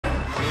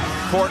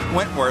Port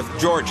Wentworth,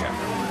 Georgia.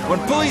 When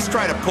police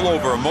try to pull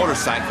over a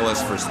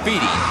motorcyclist for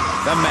speeding,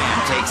 the man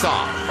takes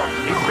off.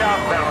 He's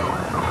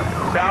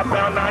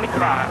southbound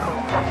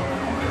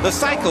 95. The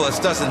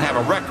cyclist doesn't have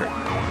a record,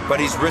 but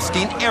he's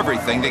risking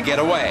everything to get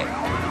away.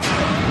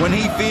 When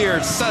he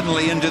veers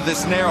suddenly into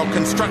this narrow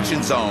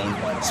construction zone,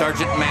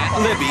 Sergeant Matt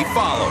Libby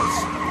follows.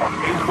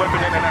 He's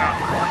whipping in and out.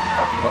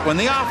 But when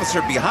the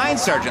officer behind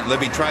Sergeant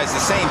Libby tries the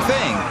same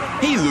thing,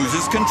 he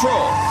loses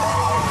control.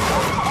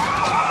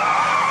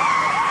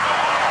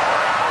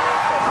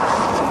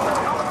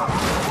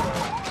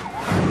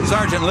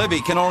 Sergeant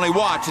Libby can only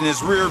watch in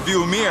his rear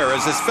view mirror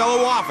as his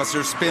fellow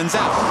officer spins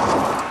out.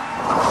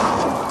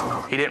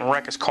 He didn't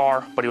wreck his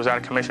car, but he was out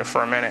of commission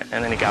for a minute,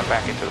 and then he got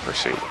back into the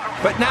pursuit.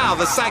 But now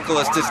the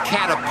cyclist is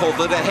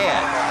catapulted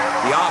ahead.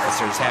 The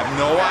officers have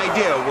no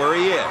idea where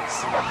he is.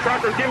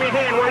 Truckers, give me a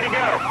hand. Where'd he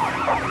go?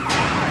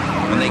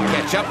 When they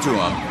catch up to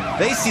him,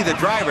 they see the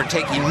driver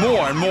taking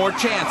more and more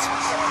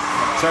chances.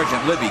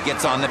 Sergeant Libby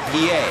gets on the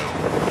PA.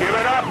 Give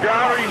it up,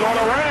 driver. He's on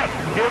a ramp.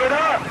 Give it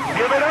up.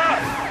 Give it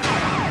up.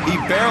 He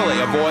barely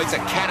avoids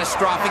a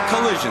catastrophic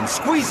collision,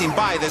 squeezing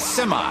by the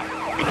semi.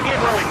 He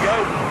can't really go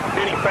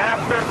any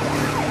faster.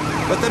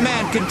 But the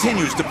man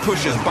continues to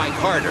push his bike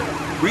harder,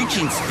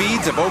 reaching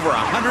speeds of over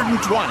 120.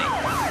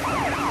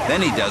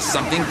 Then he does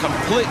something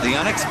completely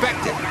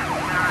unexpected.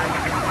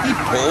 He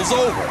pulls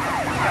over.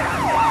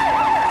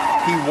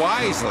 He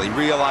wisely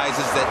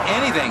realizes that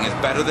anything is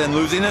better than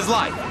losing his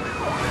life.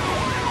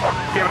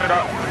 Give it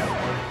up.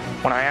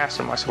 When I asked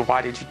him, I said,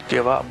 why did you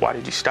give up? Why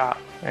did you stop?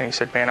 And he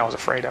said, man, I was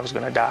afraid I was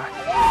going to die.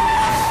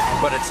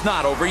 But it's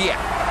not over yet.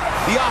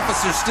 The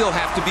officers still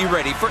have to be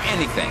ready for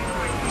anything.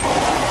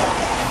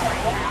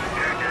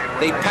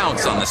 They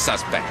pounce on the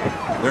suspect.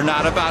 They're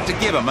not about to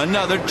give him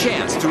another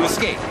chance to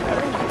escape.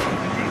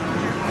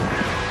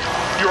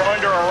 You're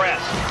under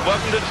arrest.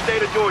 Welcome to the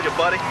state of Georgia,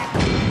 buddy.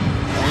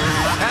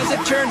 As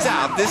it turns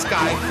out, this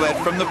guy fled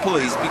from the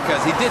police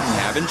because he didn't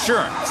have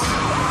insurance.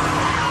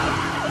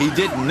 He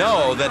didn't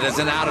know that as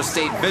an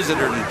out-of-state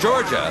visitor to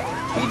Georgia,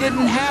 he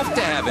didn't have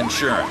to have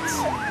insurance.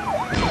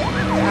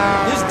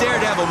 His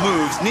daredevil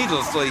moves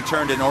needlessly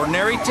turned an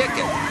ordinary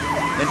ticket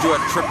into a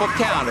triple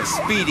count of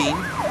speeding,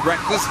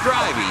 reckless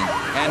driving,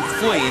 and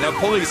fleeing a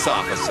police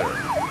officer.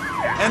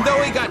 And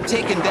though he got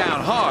taken down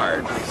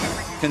hard,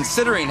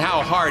 considering how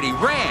hard he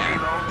ran,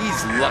 he's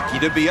lucky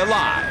to be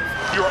alive.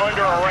 You're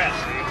under arrest.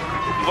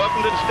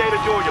 Welcome to the state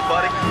of Georgia,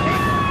 buddy.